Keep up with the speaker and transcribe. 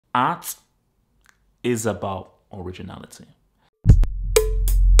Art is about originality.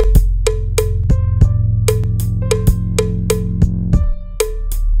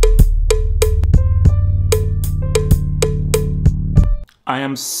 I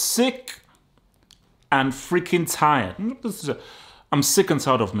am sick and freaking tired. I'm sick and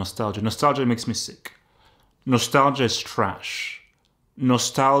tired of nostalgia. Nostalgia makes me sick. Nostalgia is trash.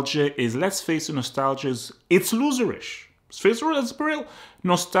 Nostalgia is, let's face it, nostalgia is, it's loserish. Let's be real.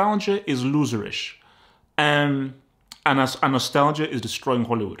 Nostalgia is loserish. And nostalgia is destroying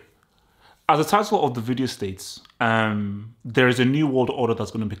Hollywood. As the title of the video states, there is a new world order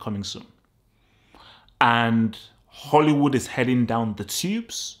that's going to be coming soon. And Hollywood is heading down the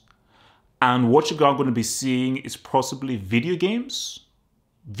tubes. And what you're going to be seeing is possibly video games,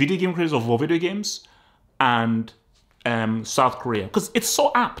 video game creators of video games, and South Korea. Because it's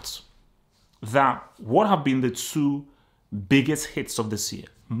so apt that what have been the two biggest hits of this year,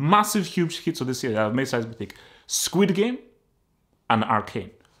 massive, huge hits of this year that have made size big, Squid Game and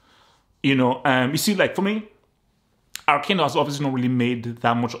Arcane. You know, you see, like for me, Arcane has obviously not really made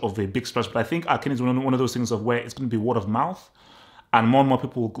that much of a big splash, but I think Arcane is one of those things of where it's going to be word of mouth, and more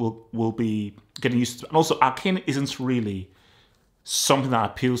people will be getting used to it. And also, Arcane isn't really something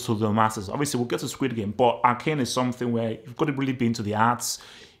that appeals to the masses. Obviously, we'll get to Squid Game, but Arcane is something where you've got to really be into the arts.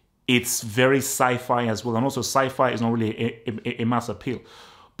 It's very sci-fi as well, and also sci-fi is not really a mass appeal.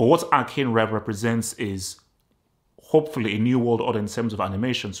 But what Arcane represents is hopefully a new world order in terms of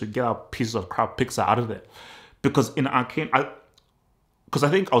animation, so you get out pieces of crap Pixar out of there. Because in Arcane, because I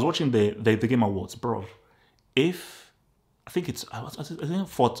think I was watching the Game Awards, bro. If I think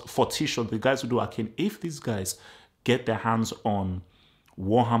for T-shirt, the guys who do Arcane, if these guys get their hands on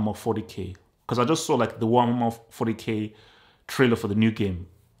Warhammer 40k, because I just saw like the Warhammer 40k trailer for the new game,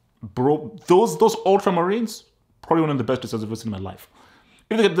 bro. Those Ultramarines, probably one of the best designs I've ever seen in my life.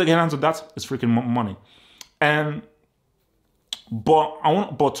 If they get their hands on that, it's freaking money.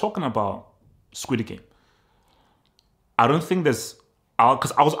 But talking about Squid Game, I don't think there's,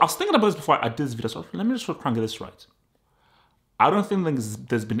 because I was thinking about this before I did this video, so let me just try and get this right. I don't think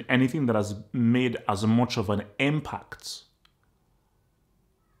there's been anything that has made as much of an impact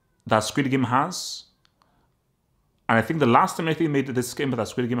that Squid Game has. And I think the last time anything made this game that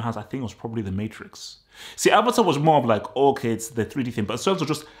Squid Game has, I think was probably The Matrix. See, Avatar was more of like, okay, it's the 3D thing, but it's also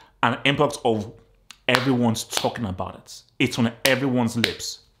just an impact of everyone's talking about it. It's on everyone's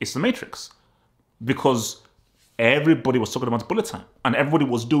lips. It's The Matrix. Because everybody was talking about bullet time, and everybody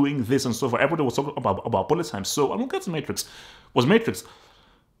was doing this and so forth. Everybody was talking about bullet time. So I'm gonna get to Matrix. Was Matrix,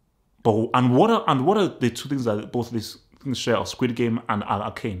 but what are the two things that both these things share of Squid Game and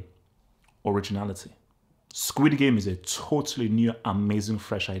Arcane? Originality. Squid Game is a totally new, amazing,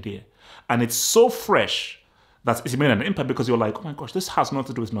 fresh idea, and it's so fresh that it's made an impact because you're like, oh my gosh, this has nothing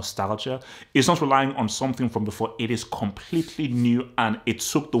to do with nostalgia. It's not relying on something from before. It is completely new, and it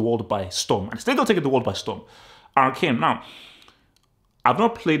took the world by storm, and it's still taking the world by storm. Arcane. Now, I've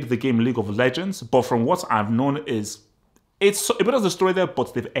not played the game League of Legends, but from what I've known is, it's a bit of the story there,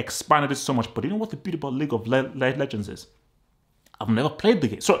 but they've expanded it so much. But you know what the beauty about League of Legends is? I've never played the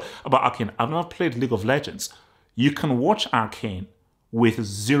game. So, about Arcane, I've never played League of Legends. You can watch Arcane with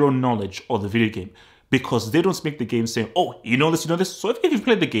zero knowledge of the video game because they don't make the game saying, oh, you know this, you know this. So if you've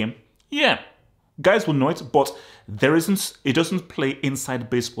played the game, yeah, guys will know it, but it doesn't play inside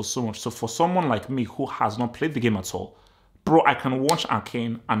baseball so much. So for someone like me who has not played the game at all, bro, I can watch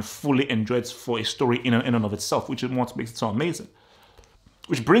Arcane and fully enjoy it for a story in and of itself, which is what makes it so amazing.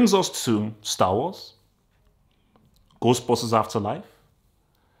 Which brings us to Star Wars, Ghostbusters Afterlife,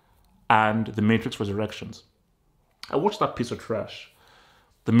 and The Matrix Resurrections. I watched that piece of trash,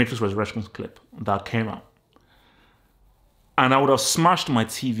 The Matrix Resurrections clip that came out. And I would have smashed my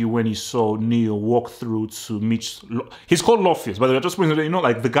TV when you saw Neo walk through to meet... He's called Morpheus, but they're just, you know,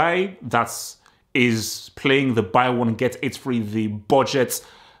 like the guy is playing the buy one, get it free, the budget,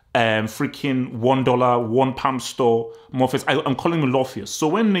 freaking $1, £1 store Morpheus. I'm calling him Morpheus. So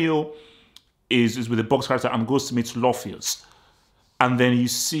when Neo is with the box character and goes to meet Morpheus, and then you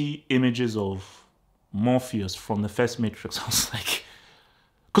see images of Morpheus from the first Matrix, I was like...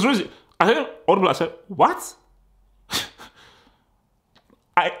 Because I heard audible, I said, what?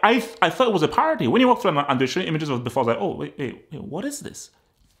 I thought it was a parody. When you walk through and they're showing images of before, I was like, oh, wait, what is this?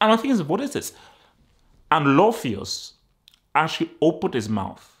 And I think, what is this? And Morpheus actually opened his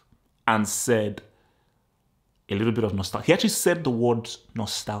mouth and said a little bit of nostalgia. He actually said the word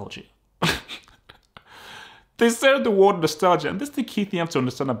nostalgia. They said the word nostalgia, and this is the key thing you have to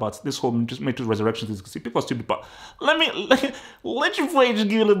understand about this whole Matrix Resurrections. See, people are stupid, but let you just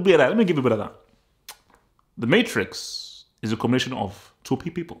give you a little bit of that. Let me give you a bit of that. The Matrix is a combination of two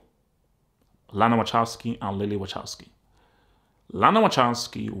people, Lana Wachowski and Lily Wachowski. Lana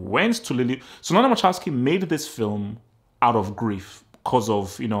Wachowski went to Lily. So Lana Wachowski made this film out of grief because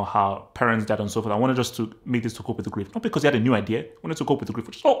of, you know, her parents died and so forth. I wanted just to make this to cope with the grief. Not because he had a new idea. I wanted to cope with the grief,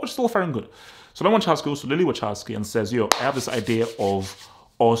 which is all fair and good. So Lana Wachowski goes to Lily Wachowski and says, yo, I have this idea of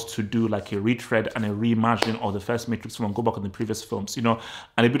us to do like a retread and a reimagining of the first Matrix film and go back on the previous films, you know,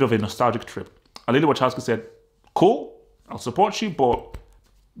 and a bit of a nostalgic trip. And Lily Wachowski said, cool, I'll support you, but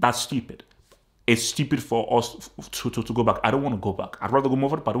that's stupid. It's stupid for us to go back. I don't want to go back. I'd rather go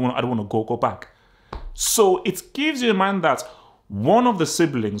forward, but I don't want to go back. So it gives you in mind that one of the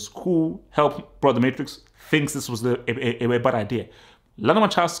siblings who helped brought the Matrix thinks this was a bad idea. Lana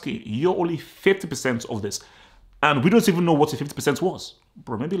Wachowski, you're only 50% of this. And we don't even know what the 50% was.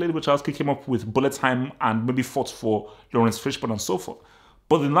 Bro, maybe Lady Wachowski came up with bullet time and maybe fought for Lawrence Fishburne and so forth.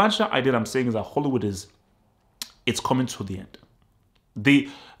 But the larger idea I'm saying is that Hollywood it's coming to the end. The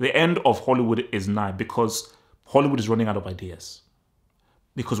end of Hollywood is nigh because Hollywood is running out of ideas.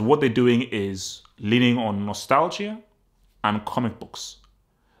 Because what they're doing is leaning on nostalgia and comic books.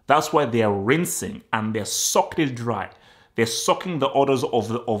 That's why they are rinsing and they're sucking it dry. They're sucking the orders of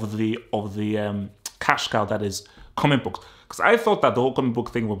the cash cow that is comic books. Because I thought that the whole comic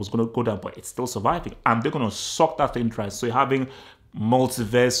book thing was going to go down, but it's still surviving. And they're going to suck that thing dry. So you're having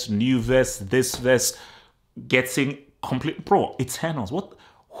multiverse, new verse, this verse, getting complete... Bro, Eternals. What?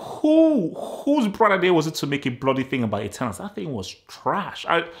 Whose bright idea was it to make a bloody thing about Eternals? That thing was trash.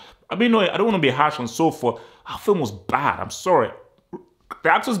 I mean, no, I don't want to be harsh and so forth. Our film was bad. I'm sorry.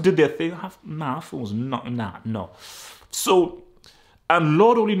 The actors did their thing. Nah, our film was not... no. So... And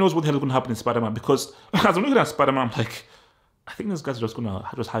Lord only knows what the hell is going to happen in Spider-Man, because as I'm looking at Spider-Man, I'm like, I think this guy's just going to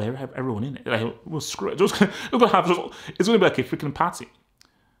just have everyone in it. Like, we'll screw it. It's going to be like a freaking party.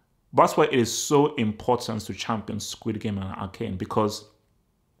 But that's why it is so important to champion Squid Game and Arcane, because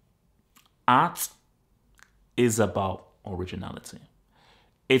art is about originality.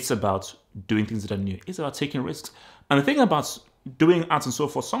 It's about doing things that are new. It's about taking risks. And the thing about doing art and so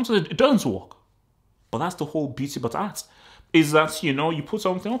forth, sometimes it doesn't work. But that's the whole beauty about art. Is that, you know, you put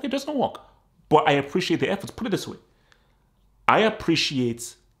something, okay, it doesn't work. But I appreciate the effort. Put it this way. I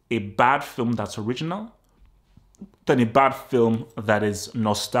appreciate a bad film that's original than a bad film that is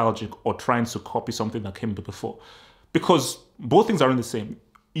nostalgic or trying to copy something that came before. Because both things are in the same.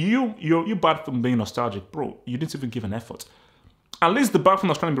 You bad film being nostalgic, bro, you didn't even give an effort. At least the bad film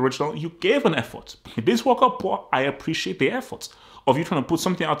that's trying to be original, you gave an effort. It didn't work out, but I appreciate the effort of you trying to put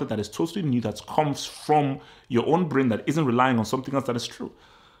something out there that is totally new, that comes from your own brain, that isn't relying on something else that is true.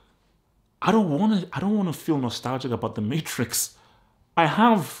 I don't want to feel nostalgic about The Matrix. I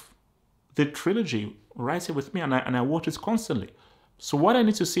have the trilogy right here with me, and I watch it constantly. So why do I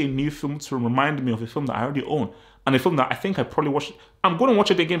need to see a new film to remind me of a film that I already own, and a film that I think I probably watched? I'm going to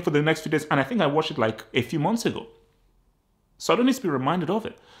watch it again for the next few days, and I think I watched it like a few months ago. So I don't need to be reminded of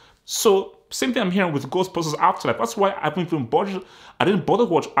it. So same thing I'm hearing with Ghostbusters Afterlife. That's why I didn't bother to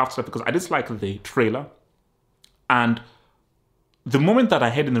watch Afterlife, because I dislike the trailer. And the moment that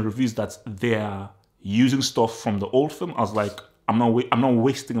I heard in the reviews that they're using stuff from the old film, I was like, I'm not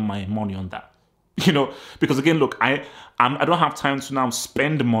wasting my money on that. You know, because again, look, I don't have time to now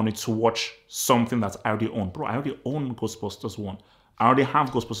spend money to watch something that I already own. Bro, I already own Ghostbusters 1. I already have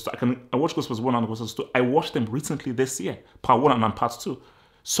Ghostbusters. I watched Ghostbusters 1 and Ghostbusters 2. I watched them recently this year, part 1 and part 2.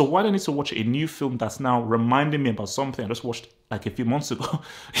 So why do I need to watch a new film that's now reminding me about something I just watched like a few months ago?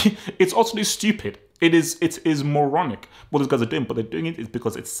 It's utterly stupid. It is moronic what these guys are doing, but they're doing it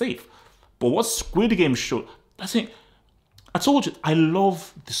because it's safe. But what Squid Game showed, I told you, I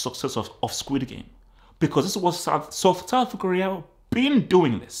love the success of Squid Game, because this was South Korea been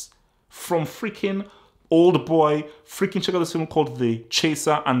doing this from freaking Old Boy, freaking check out this film called The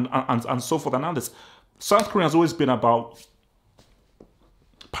Chaser and so forth. And now this South Korea has always been about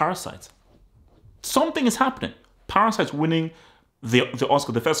Parasite. Something is happening. Parasite's winning the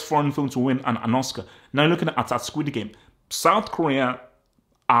Oscar, the first foreign film to win an Oscar. Now looking at that Squid Game, South Korea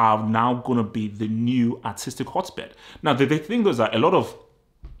are now going to be the new artistic hotbed. Now the thing is that a lot of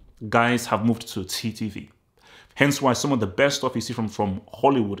guys have moved to TV. Hence why some of the best stuff you see from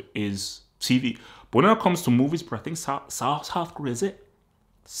Hollywood is TV. But when it comes to movies, bro, I think South Korea is it.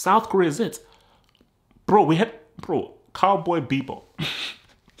 South Korea is it. Bro, Cowboy Bebop.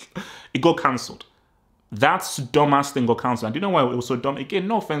 It got cancelled. That's dumbass thing got cancelled. And do you know why it was so dumb? Again,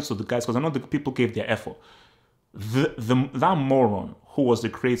 no offense to the guys, because I know the people gave their effort. That moron who was the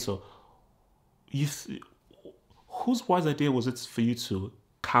creator, whose wise idea was it for you to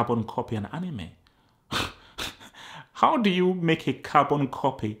carbon copy an anime? How do you make a carbon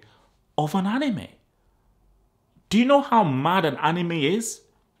copy of an anime? Do you know how mad an anime is?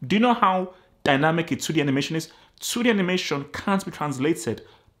 Do you know how dynamic a 2D animation is? 2D animation can't be translated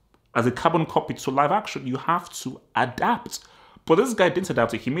as a carbon copy to live action. You have to adapt. But this guy didn't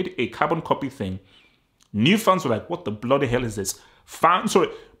adapt it. He made a carbon copy thing. New fans were like, what the bloody hell is this?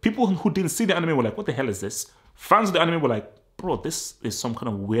 People who didn't see the anime were like, what the hell is this? Fans of the anime were like, bro, this is some kind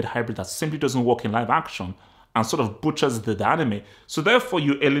of weird hybrid that simply doesn't work in live action and sort of butchers the anime. So therefore,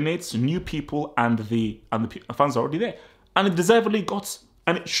 you alienate new people and the fans are already there. And it deservedly got,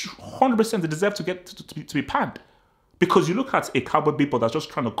 and it 100% they deserve to get to be panned. Because you look at a cowboy bebop that's just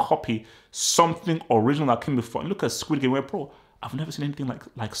trying to copy something original that came before. And look at Squid Game, where, bro, I've never seen anything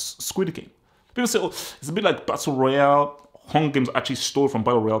like Squid Game. People say, oh, it's a bit like Battle Royale. Hunger Games actually stole from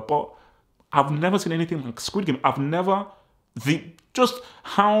Battle Royale, but I've never seen anything like Squid Game. Just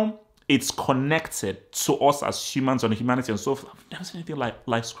how it's connected to us as humans and humanity and so forth. I've never seen anything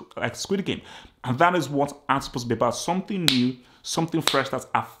like Squid Game. And that is what art's supposed to be about. Something new, something fresh that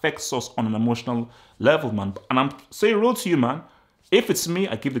affects us on an emotional level, man. And I'm saying real to you, man. If it's me,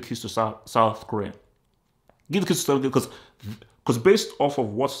 I give the keys to South Korea. Give the keys to South Korea because based off of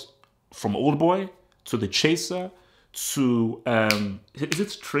what's from Old Boy to The Chaser to is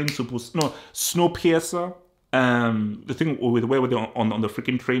it Train to Busan? No, Snowpiercer. The thing with where they're on the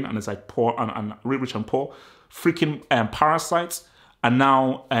freaking train and it's like poor and rich and poor, freaking Parasites, and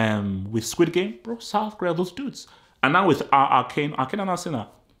now with Squid Game, bro, South Korea, those dudes, and now with Arcane, I'm not saying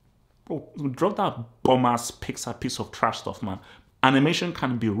that, bro, drop that bum ass Pixar piece of trash stuff, man. Animation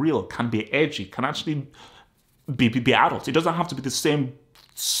can be real, can be edgy, can actually be adult. It doesn't have to be the same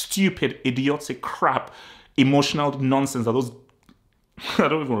stupid, idiotic crap, emotional nonsense that those I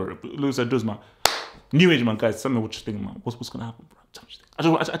don't even want to lose those, man. New Age, man, guys, tell me what you think, man. What's gonna happen, bro?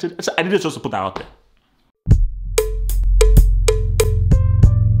 I did it just to put that out there.